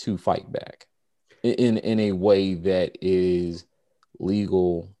to fight back in a way that is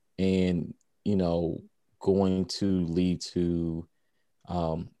legal and, going to lead to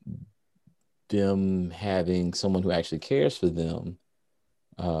them having someone who actually cares for them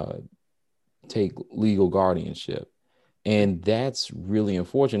take legal guardianship. And that's really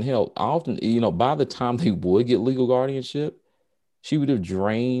unfortunate. Hell, often, by the time they would get legal guardianship, she would have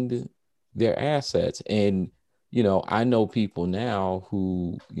drained their assets. And, I know people now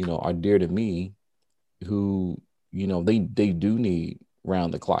who, are dear to me, who, they do need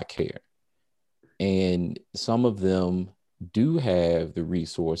round the clock care. And some of them do have the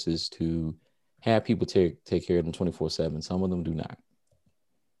resources to have people take care of them 24/7. Some of them do not.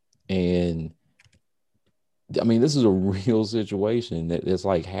 And I mean, this is a real situation that's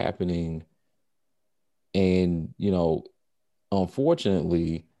like happening. And,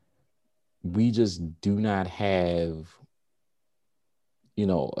 unfortunately, we just do not have,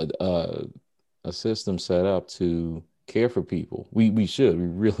 a system set up to care for people. We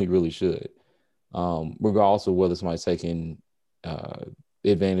really, really should. Regardless of whether somebody's taking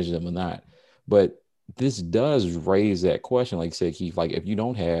advantage of them or not. But this does raise that question, like you said, Keith, like if you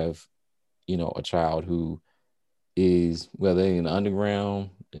don't have, a child who is, whether in the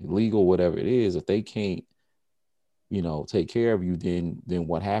underground, illegal, whatever it is, if they can't, take care of you, then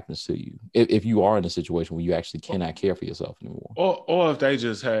what happens to you? If you are in a situation where you actually cannot care for yourself anymore. Or if they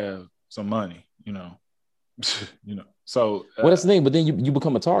just have some money, So well, that's the thing, but then you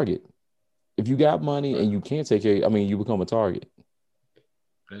become a target. If you got money and you can't take care, you become a target.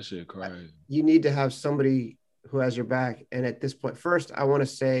 That shit crazy. You need to have somebody who has your back. And at this point, first, I want to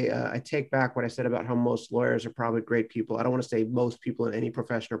say, I take back what I said about how most lawyers are probably great people. I don't want to say most people in any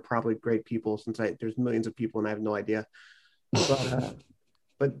profession are probably great people, since there's millions of people and I have no idea.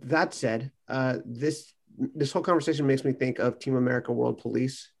 But that said, this whole conversation makes me think of Team America World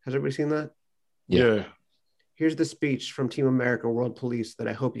Police. Has everybody seen that? Yeah. Here's the speech from Team America World Police that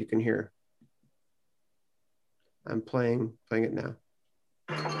I hope you can hear. I'm playing it now.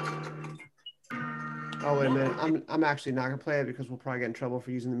 Oh, wait a minute. I'm actually not going to play it because we'll probably get in trouble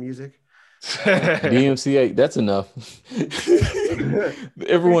for using the music. DMCA, that's enough.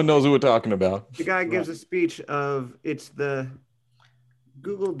 Everyone knows who we're talking about. The guy gives a speech of, it's the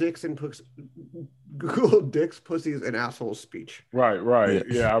Google dicks, pussies, and assholes speech. Right.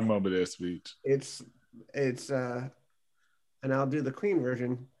 Yeah, I remember that speech. It's and I'll do the clean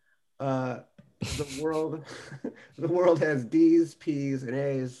version. The world has D's, P's, and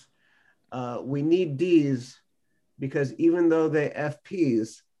A's. We need D's because even though they F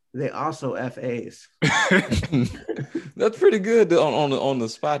P's, they also F A's. That's pretty good on the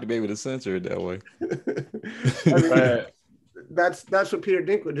spot to be able to censor it that way. That's what Peter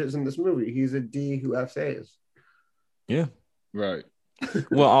Dinklage is in this movie. He's a D who F's A's. Yeah. Right.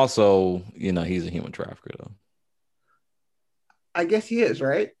 Well, also, he's a human trafficker, though. I guess he is,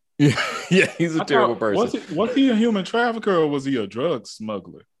 right? Yeah, he's a terrible person. Was he a human trafficker or was he a drug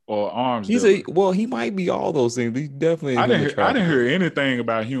smuggler or arms dealer? He might be all those things. He's definitely I didn't hear anything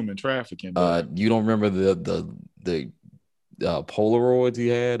about human trafficking. You don't remember the Polaroids he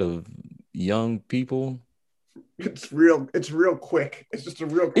had of young people? It's real quick. It's just a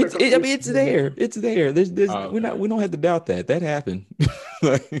real quick. It's there. It's there. There's we don't have to doubt that happened.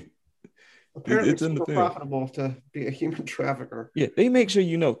 Apparently, it's super profitable to be a human trafficker. Yeah, they make sure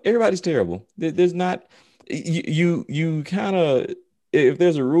everybody's terrible. There's not you kind of, if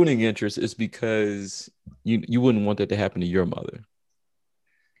there's a rooting interest, it's because you wouldn't want that to happen to your mother.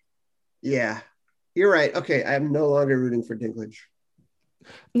 Yeah, you're right. Okay, I am no longer rooting for Dinklage.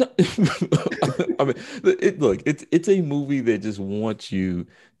 No, I mean, it's a movie that just wants you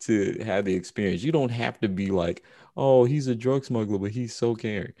to have the experience. You don't have to be like, oh, he's a drug smuggler, but he's so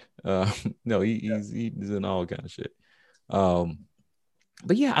caring. No, he's in all kind of shit.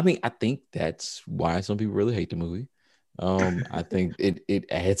 But yeah, I mean, I think that's why some people really hate the movie. I think it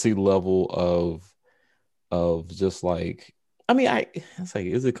adds a level of just like, I mean, it's like,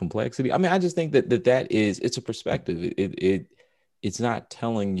 is it complexity? I mean, I just think it's a perspective. It's not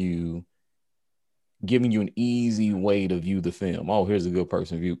telling you, giving you an easy way to view the film. Oh, here's a good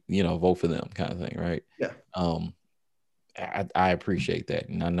person, vote for them kind of thing, right? Yeah. I appreciate that.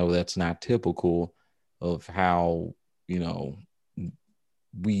 And I know that's not typical of how,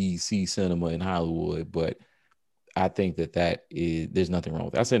 we see cinema in Hollywood, but I think there's nothing wrong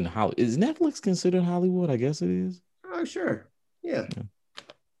with it. I said in Hollywood. Is Netflix considered Hollywood? I guess it is. Oh, sure. Yeah.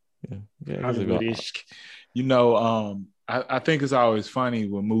 Hollywood-ish. I think it's always funny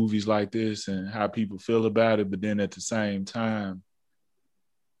with movies like this and how people feel about it, but then at the same time,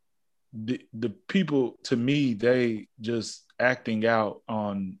 the people, to me, they just acting out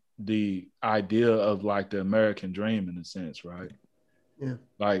on the idea of like the American dream in a sense, right? Yeah.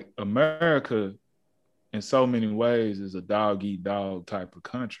 Like America, in so many ways, is a dog eat dog type of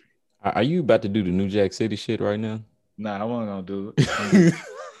country. Are you about to do the New Jack City shit right now? Nah, I wasn't gonna do it.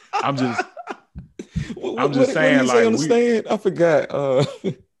 I'm just saying, what like, on the stand? I forgot. Oh,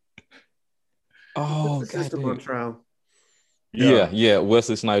 God. Yeah.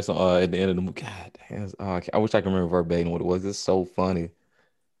 Wesley Snipes at the end of the movie. God damn, I wish I could remember verbatim what it was. It's so funny.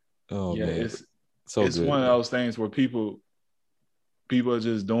 Oh yeah, man, it's one of those things where people people are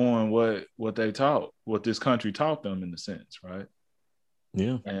just doing what they taught, what this country taught them in a sense, right?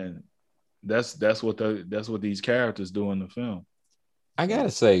 Yeah. And that's what these characters do in the film. I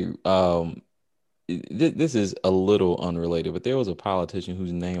gotta say, this is a little unrelated, but there was a politician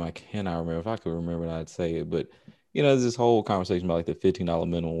whose name I cannot remember. If I could remember it, I'd say it. But there's this whole conversation about like the $15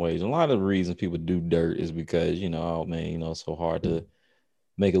 minimum wage. And a lot of the reasons people do dirt is because, oh man, it's so hard to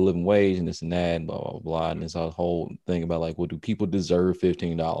make a living wage and this and that and blah blah blah. And it's a whole thing about like, well, do people deserve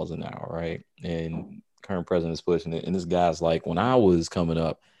 $15 an hour, right? And current president is pushing it. And this guy's like, when I was coming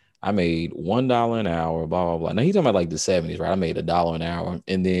up, I made $1 an hour, blah blah blah. Now he's talking about like the 70s, right? I made $1 an hour,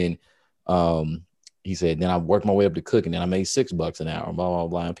 and then he said, then I worked my way up to cooking, and I made $6 an hour, blah blah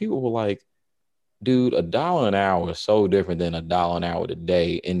blah. And people were like, dude, $1 an hour is so different than $1 an hour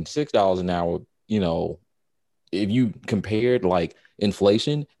today, and $6 an hour, if you compared like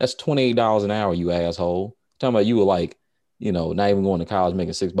inflation, that's $28 an hour, you asshole. Talking about you were like, not even going to college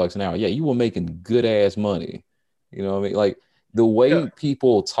making $6 an hour. Yeah, you were making good ass money. You know what I mean? Like the way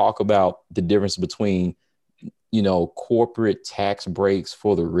people talk about the difference between, corporate tax breaks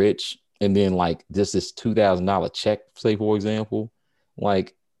for the rich and then like just this $2,000 check, say, for example,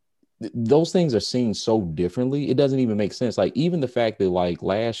 like those things are seen so differently. It doesn't even make sense. Like even the fact that like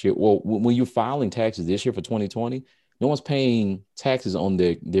last year, well, when you're filing taxes this year for 2020, no one's paying taxes on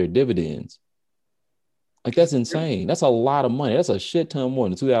their dividends. Like that's insane. That's a lot of money. That's a shit ton more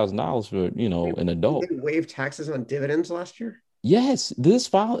than $2,000 for, an adult. They waived taxes on dividends last year? Yes. This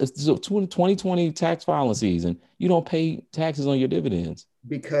file is 2020 tax filing season. You don't pay taxes on your dividends.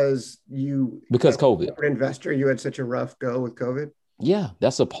 Because COVID. Investor, you had such a rough go with COVID. Yeah,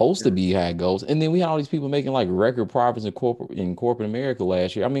 that's supposed to be how it goes. And then we had all these people making like record profits in corporate America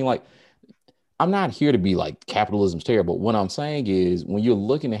last year. I mean, like, I'm not here to be like capitalism's terrible. What I'm saying is when you're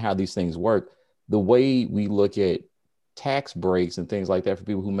looking at how these things work, the way we look at tax breaks and things like that for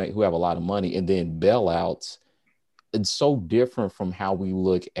people who have a lot of money and then bailouts, it's so different from how we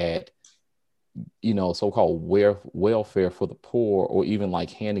look at, so-called welfare for the poor, or even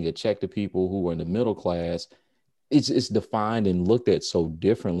like handing a check to people who are in the middle class. It's defined and looked at so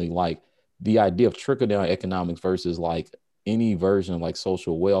differently. Like the idea of trickle down economics versus like any version of like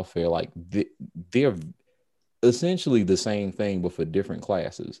social welfare, like they're essentially the same thing, but for different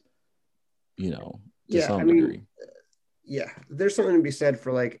classes, to some degree. Yeah. There's something to be said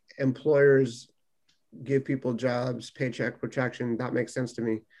for like employers give people jobs, paycheck protection. That makes sense to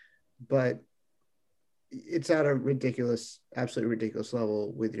me, but it's at a absolutely ridiculous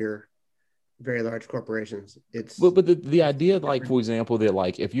level with your very large corporations. But the idea, like, for example, that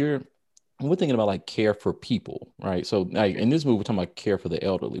like if we're thinking about like care for people, right? So like in this movie, we're talking about care for the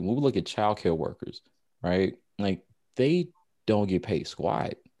elderly. When we look at childcare workers, right? Like they don't get paid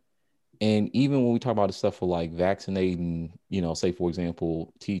squat. And even when we talk about the stuff for like vaccinating, say for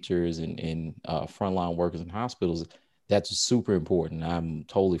example, teachers and frontline workers in hospitals, that's super important. I'm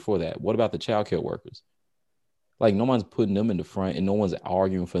totally for that. What about the childcare workers? Like no one's putting them in the front and no one's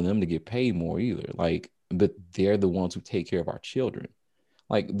arguing for them to get paid more either. Like, but they're the ones who take care of our children.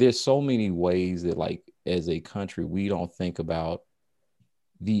 Like there's so many ways that like as a country, we don't think about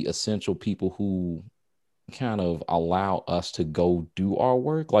the essential people who kind of allow us to go do our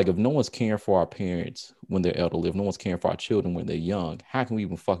work. Like if no one's caring for our parents when they're elderly, if no one's caring for our children when they're young, how can we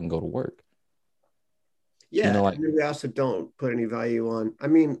even fucking go to work? Yeah, we also don't put any value on. I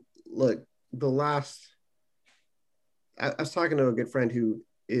mean, look, I was talking to a good friend who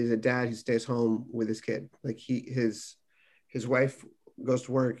is a dad who stays home with his kid. Like his wife goes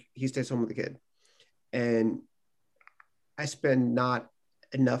to work, he stays home with the kid. And I spend not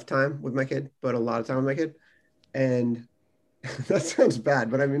enough time with my kid, but a lot of time with my kid. And that sounds bad,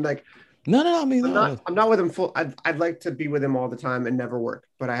 but I mean, like, no, I mean, I'm not with him full. I'd like to be with him all the time and never work,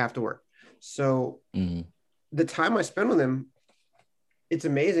 but I have to work. So the time I spend with him, it's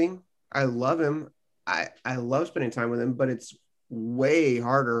amazing. I love him. I love spending time with him, but it's way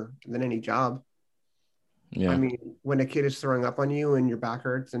harder than any job. Yeah. I mean, when a kid is throwing up on you and your back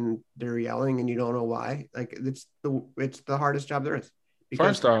hurts and they're yelling and you don't know why, like it's the hardest job there is.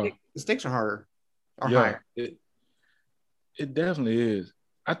 First off, the stakes are higher. It definitely is.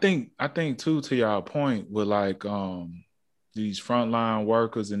 I think too, to y'all point with like these frontline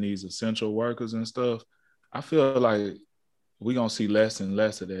workers and these essential workers and stuff, I feel like we're gonna see less and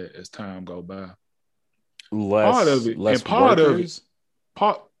less of that as time go by.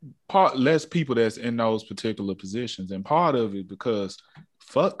 Part less people that's in those particular positions, and part of it because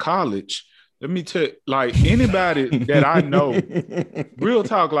fuck college. Let me tell you, like anybody that I know, real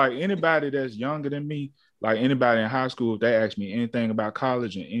talk, like anybody that's younger than me, like anybody in high school, if they ask me anything about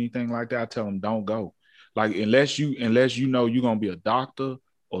college and anything like that, I tell them don't go. Like unless you know you're gonna be a doctor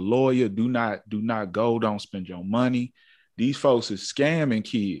or lawyer, do not go. Don't spend your money. These folks is scamming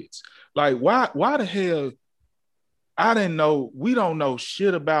kids. Like why the hell? I didn't know. We don't know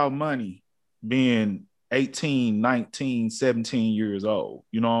shit about money being 18, 19, 17 years old.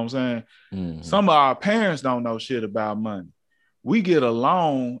 You know what I'm saying? Mm-hmm. Some of our parents don't know shit about money. We get a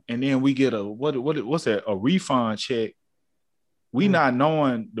loan and then we get what's that? A refund check. We not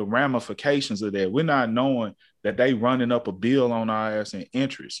knowing the ramifications of that. We're not knowing that they running up a bill on our ass in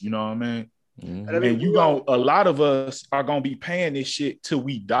interest. You know what I mean? Mm-hmm. And a lot of us are gonna be paying this shit till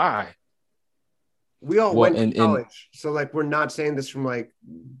we die. We all went to college, so like we're not saying this from like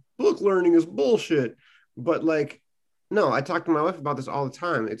book learning is bullshit, but like no, I talk to my wife about this all the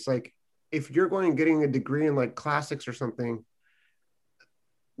time. It's like if you're going and getting a degree in like classics or something,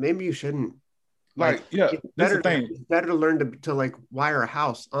 maybe you shouldn't. Like yeah, that's the thing. It's better to learn to like wire a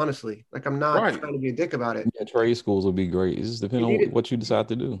house. Honestly, like I'm not trying to be a dick about it. Yeah, trade schools will be great. It just depends on what you decide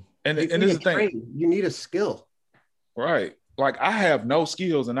to do. And this is the thing. You need a skill, right? Like I have no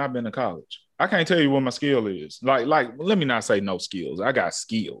skills, and I've been to college. I can't tell you what my skill is. Like, let me not say no skills. I got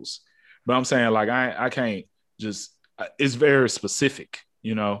skills, but I'm saying like I can't just. It's very specific,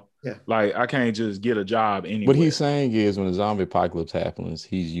 you know. Yeah. Like I can't just get a job anywhere. What he's saying is, when the zombie apocalypse happens,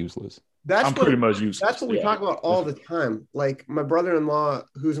 he's useless. I'm pretty much useless. That's what we talk about all the time. Like my brother-in-law,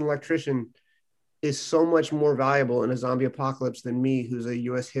 who's an electrician, is so much more valuable in a zombie apocalypse than me, who's a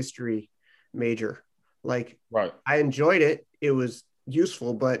U.S. history major. Like, right. I enjoyed it. It was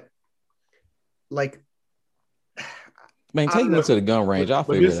useful, but like, man, take me to the gun range. I'll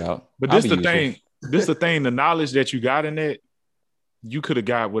figure it out. But this the thing. This the thing. The knowledge that you got in it, you could have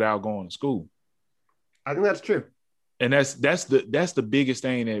got without going to school. I think that's true. And that's the biggest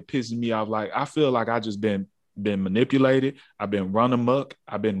thing that pisses me off. Like I feel like I just been manipulated. I've been run amok.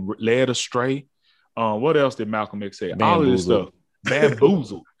 I've been led astray. What else did Malcolm X say? All of this stuff.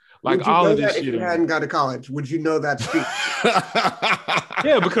 Bamboozled. Like all of this shit. If you hadn't gone to college, would you know that speech?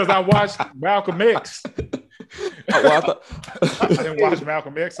 Yeah, because I watched Malcolm X. I didn't watch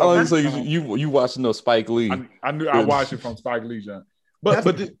Malcolm X. So you watching no Spike Lee? I watched it from Spike Lee, John.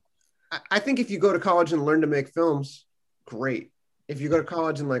 I think if you go to college and learn to make films, great. If you go to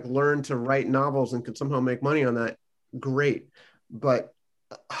college and like learn to write novels and can somehow make money on that, great. But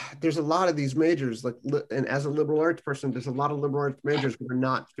there's a lot of these majors, like, and as a liberal arts person, there's a lot of liberal arts majors that are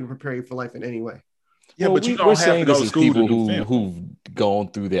not going to prepare you for life in any way. Yeah, but you don't have to go to school people who've gone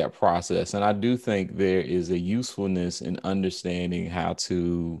through that process, and I do think there is a usefulness in understanding how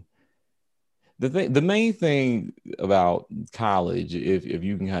to. The main thing about college, if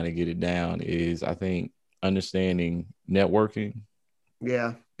you can kind of get it down, is I think understanding networking.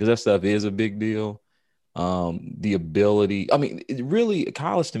 Yeah, because that stuff is a big deal. The ability, I mean,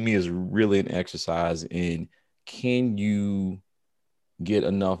 college to me is really an exercise in can you get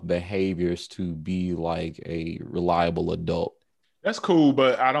enough behaviors to be like a reliable adult. That's cool,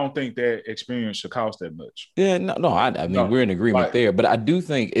 but I don't think that experience should cost that much. Yeah, I mean, we're in agreement there, but I do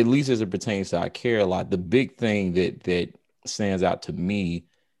think, at least as it pertains to I Care a Lot, the big thing that stands out to me,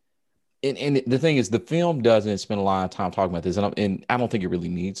 and the thing is, the film doesn't spend a lot of time talking about this, and I don't think it really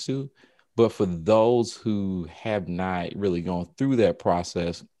needs to. But for those who have not really gone through that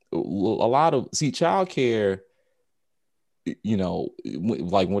process, a lot of childcare, you know,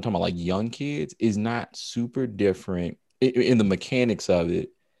 like when we're talking about like young kids, is not super different in the mechanics of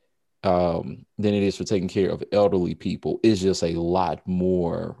it than it is for taking care of elderly people. It's just a lot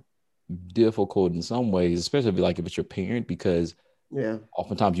more difficult in some ways, especially if it's your parent, because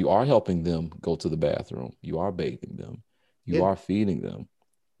oftentimes you are helping them go to the bathroom, you are bathing them, you are feeding them.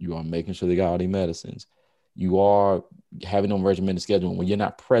 You are making sure they got all their medicines. You are having them on a regimented schedule. When you're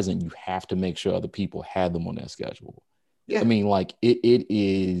not present, you have to make sure other people have them on that schedule. Yeah. I mean, like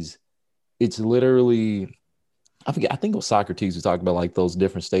it's literally, I think it was Socrates who talked about like those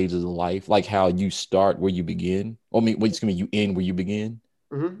different stages of life, like how you start where you begin. You end where you begin.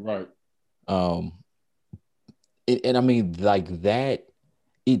 Mm-hmm. Right. And I mean, like that,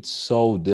 it's so difficult.